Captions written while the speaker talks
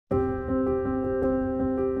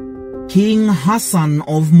King Hassan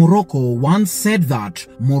of Morocco once said that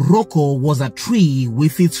Morocco was a tree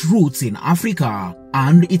with its roots in Africa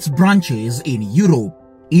and its branches in Europe.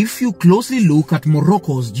 If you closely look at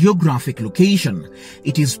Morocco's geographic location,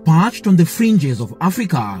 it is perched on the fringes of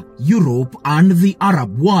Africa, Europe, and the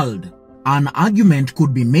Arab world. An argument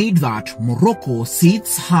could be made that Morocco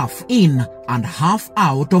sits half in and half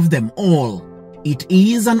out of them all. It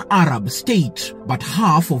is an Arab state, but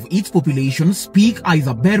half of its population speak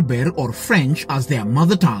either Berber or French as their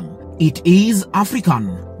mother tongue. It is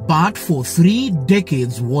African, but for 3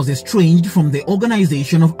 decades was estranged from the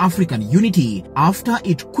Organization of African Unity after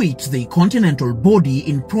it quit the continental body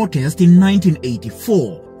in protest in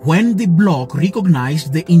 1984, when the bloc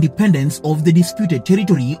recognized the independence of the disputed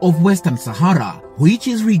territory of Western Sahara, which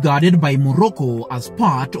is regarded by Morocco as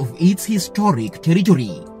part of its historic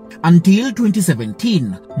territory. Until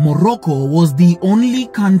 2017, Morocco was the only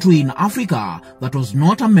country in Africa that was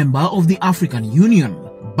not a member of the African Union.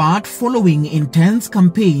 But following intense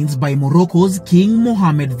campaigns by Morocco's King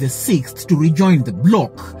Mohammed VI to rejoin the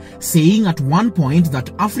bloc, saying at one point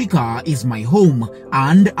that Africa is my home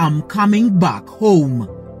and I'm coming back home,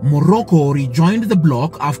 Morocco rejoined the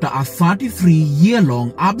bloc after a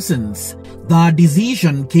 33-year-long absence. The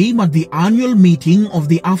decision came at the annual meeting of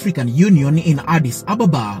the African Union in Addis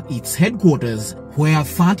Ababa, its headquarters, where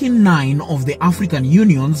 39 of the African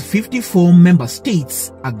Union's 54 member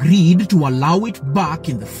states agreed to allow it back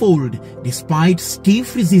in the fold, despite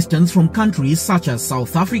stiff resistance from countries such as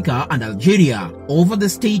South Africa and Algeria over the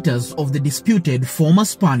status of the disputed former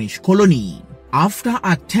Spanish colony. After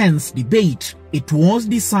a tense debate, it was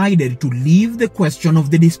decided to leave the question of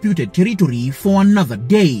the disputed territory for another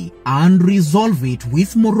day and resolve it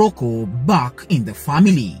with Morocco back in the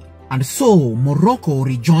family. And so Morocco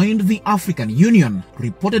rejoined the African Union,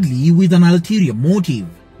 reportedly with an ulterior motive,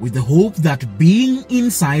 with the hope that being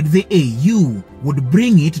inside the AU would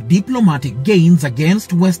bring it diplomatic gains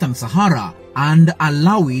against Western Sahara and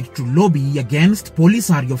allow it to lobby against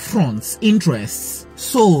Polisario Front's interests.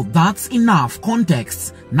 So that's enough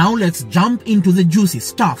context. Now let's jump into the juicy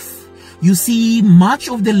stuff. You see, much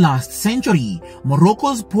of the last century,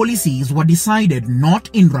 Morocco's policies were decided not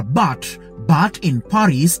in Rabat, but in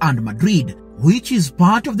Paris and Madrid, which is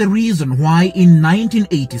part of the reason why in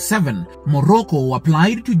 1987, Morocco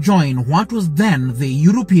applied to join what was then the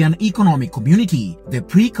European Economic Community, the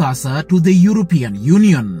precursor to the European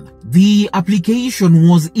Union. The application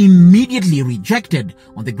was immediately rejected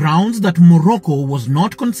on the grounds that Morocco was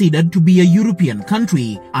not considered to be a European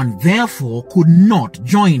country and therefore could not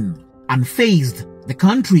join. Unfazed, the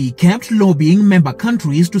country kept lobbying member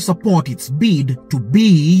countries to support its bid to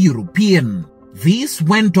be European. This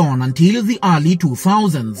went on until the early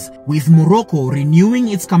 2000s, with Morocco renewing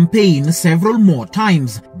its campaign several more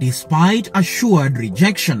times, despite assured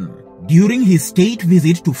rejection. During his state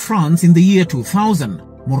visit to France in the year 2000,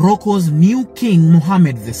 Morocco's new King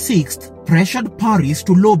Mohammed VI pressured Paris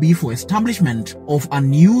to lobby for establishment of a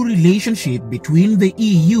new relationship between the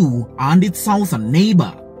EU and its southern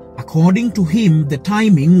neighbor. According to him, the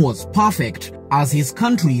timing was perfect, as his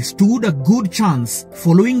country stood a good chance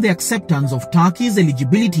following the acceptance of Turkey's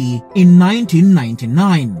eligibility in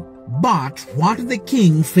 1999. But what the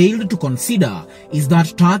king failed to consider is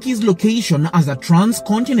that Turkey's location as a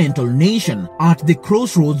transcontinental nation at the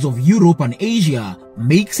crossroads of Europe and Asia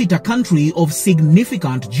makes it a country of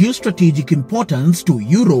significant geostrategic importance to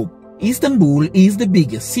Europe. Istanbul is the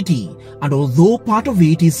biggest city, and although part of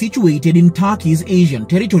it is situated in Turkey's Asian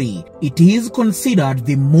territory, it is considered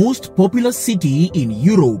the most populous city in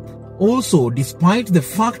Europe. Also, despite the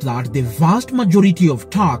fact that the vast majority of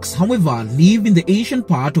Turks, however, live in the Asian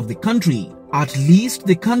part of the country, at least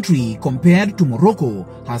the country, compared to Morocco,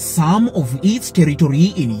 has some of its territory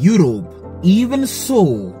in Europe. Even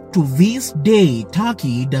so, to this day,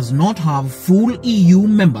 Turkey does not have full EU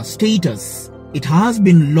member status. It has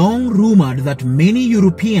been long rumored that many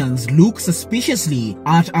Europeans look suspiciously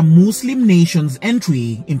at a Muslim nation's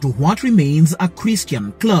entry into what remains a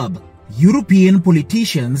Christian club. European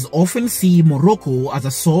politicians often see Morocco as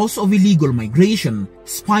a source of illegal migration,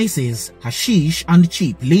 spices, hashish, and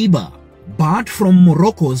cheap labor. But from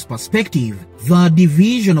Morocco's perspective, the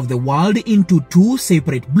division of the world into two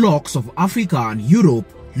separate blocks of Africa and Europe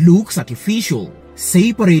looks artificial.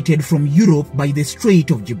 Separated from Europe by the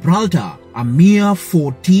Strait of Gibraltar, a mere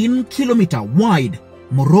 14-kilometer wide,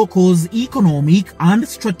 Morocco's economic and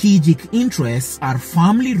strategic interests are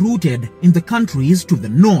firmly rooted in the countries to the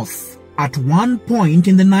north. At one point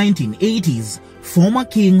in the 1980s, former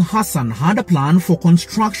King Hassan had a plan for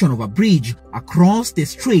construction of a bridge across the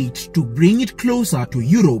strait to bring it closer to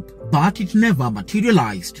Europe, but it never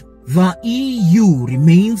materialized. The EU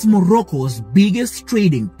remains Morocco's biggest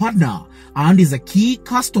trading partner and is a key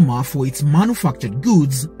customer for its manufactured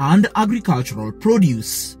goods and agricultural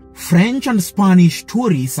produce. French and Spanish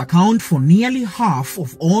tourists account for nearly half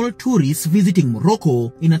of all tourists visiting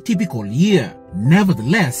Morocco in a typical year.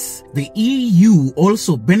 Nevertheless, the EU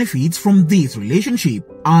also benefits from this relationship,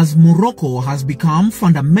 as Morocco has become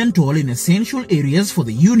fundamental in essential areas for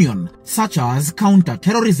the Union, such as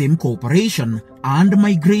counter-terrorism cooperation and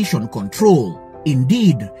migration control.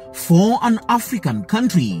 Indeed, for an African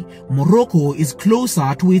country, Morocco is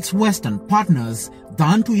closer to its Western partners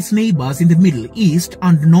than to its neighbors in the Middle East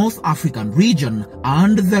and North African region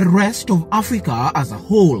and the rest of Africa as a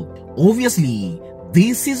whole. Obviously,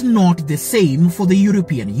 this is not the same for the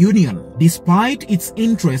European Union. Despite its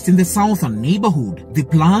interest in the southern neighborhood, the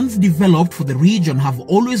plans developed for the region have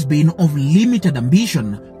always been of limited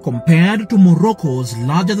ambition compared to Morocco's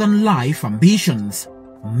larger-than-life ambitions.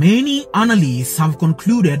 Many analysts have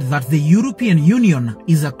concluded that the European Union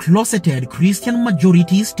is a closeted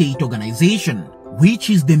Christian-majority state organization,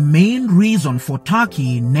 which is the main reason for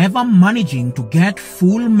Turkey never managing to get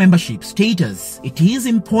full membership status. It is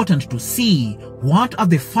important to see what are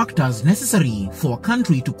the factors necessary for a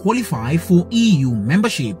country to qualify for EU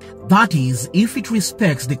membership. That is, if it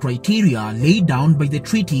respects the criteria laid down by the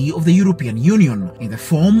Treaty of the European Union in the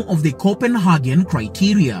form of the Copenhagen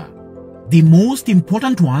criteria. The most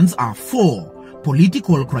important ones are 4.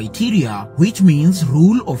 Political criteria, which means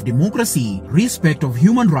rule of democracy, respect of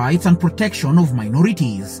human rights and protection of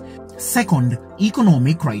minorities. Second,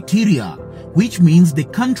 economic criteria, which means the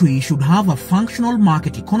country should have a functional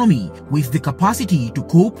market economy with the capacity to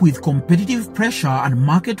cope with competitive pressure and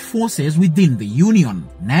market forces within the Union.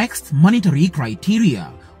 Next, monetary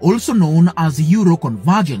criteria, also known as Euro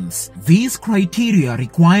convergence. This criteria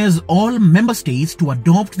requires all member states to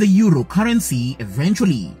adopt the euro currency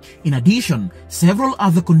eventually. In addition, several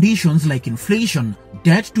other conditions like inflation,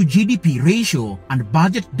 debt to GDP ratio, and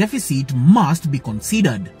budget deficit must be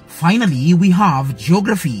considered. Finally, we have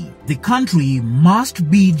geography. The country must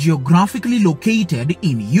be geographically located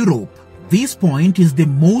in Europe. This point is the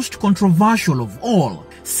most controversial of all,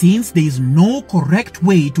 since there is no correct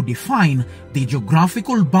way to define the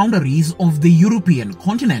geographical boundaries of the European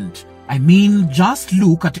continent. I mean, just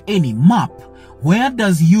look at any map. Where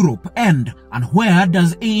does Europe end and where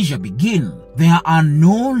does Asia begin? There are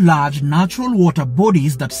no large natural water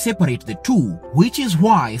bodies that separate the two, which is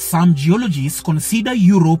why some geologists consider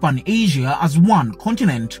Europe and Asia as one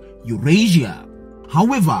continent, Eurasia.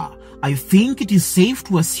 However, I think it is safe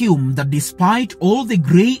to assume that despite all the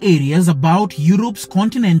grey areas about Europe's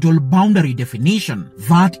continental boundary definition,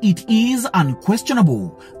 that it is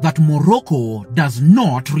unquestionable that Morocco does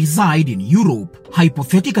not reside in Europe.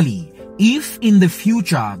 Hypothetically, if in the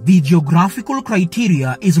future the geographical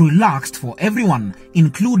criteria is relaxed for everyone,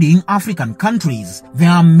 including African countries,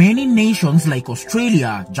 there are many nations like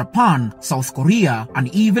Australia, Japan, South Korea,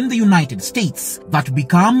 and even the United States that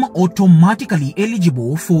become automatically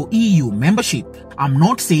eligible for EU membership. I'm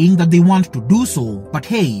not saying that they want to do so, but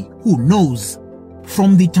hey, who knows?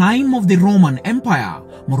 From the time of the Roman Empire,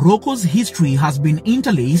 Morocco's history has been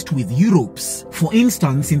interlaced with Europe's. For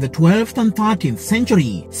instance, in the 12th and 13th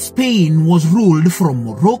century, Spain was ruled from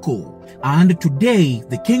Morocco, and today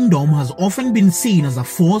the kingdom has often been seen as a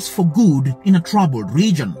force for good in a troubled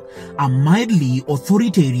region, a mildly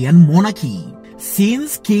authoritarian monarchy.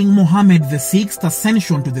 Since King Mohammed VI's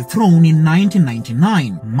ascension to the throne in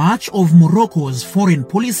 1999, much of Morocco's foreign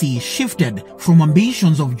policy shifted from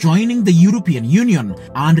ambitions of joining the European Union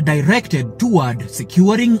and directed toward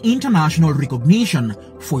securing international recognition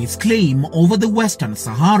for its claim over the Western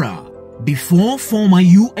Sahara. Before former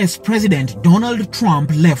US President Donald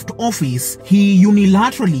Trump left office, he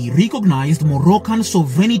unilaterally recognized Moroccan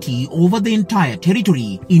sovereignty over the entire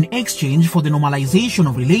territory in exchange for the normalization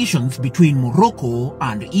of relations between Morocco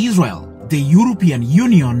and Israel. The European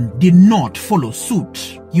Union did not follow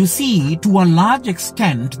suit. You see, to a large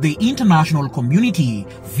extent, the international community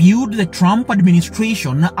viewed the Trump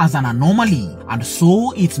administration as an anomaly and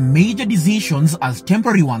saw its major decisions as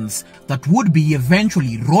temporary ones that would be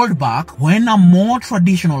eventually rolled back when a more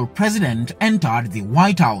traditional president entered the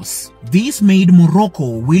White House. This made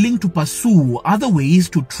Morocco willing to pursue other ways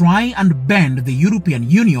to try and bend the European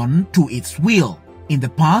Union to its will. In the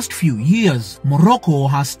past few years, Morocco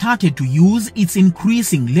has started to use its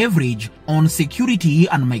increasing leverage on security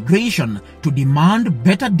and migration to demand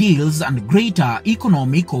better deals and greater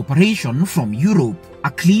economic cooperation from Europe. A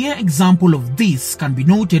clear example of this can be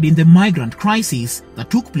noted in the migrant crisis that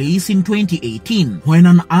took place in 2018, when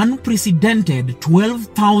an unprecedented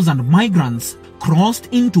 12,000 migrants crossed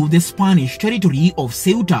into the Spanish territory of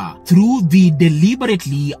Ceuta through the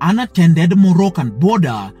deliberately unattended Moroccan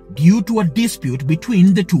border due to a dispute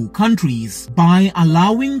between the two countries. By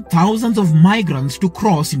allowing thousands of migrants to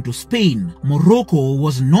cross into Spain, Morocco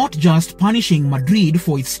was not just punishing Madrid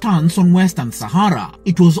for its stance on Western Sahara,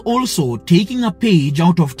 it was also taking a page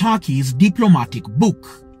out of Turkey's diplomatic book.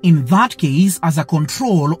 In that case, as a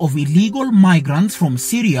control of illegal migrants from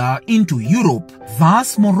Syria into Europe.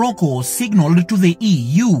 Thus, Morocco signaled to the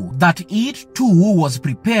EU that it too was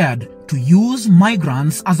prepared to use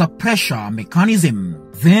migrants as a pressure mechanism.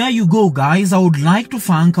 There you go, guys. I would like to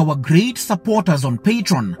thank our great supporters on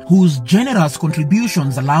Patreon, whose generous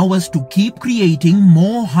contributions allow us to keep creating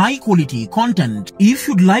more high-quality content. If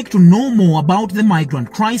you'd like to know more about the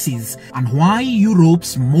migrant crisis and why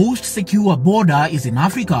Europe's most secure border is in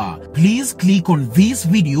Africa, please click on this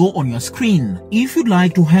video on your screen. If you'd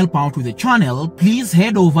like to help out with the channel, please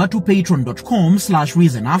head over to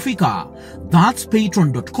patreon.com/ReasonAfrica. That's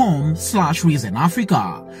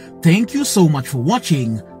patreon.com/ReasonAfrica. Thank you so much for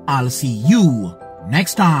watching. I'll see you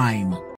next time.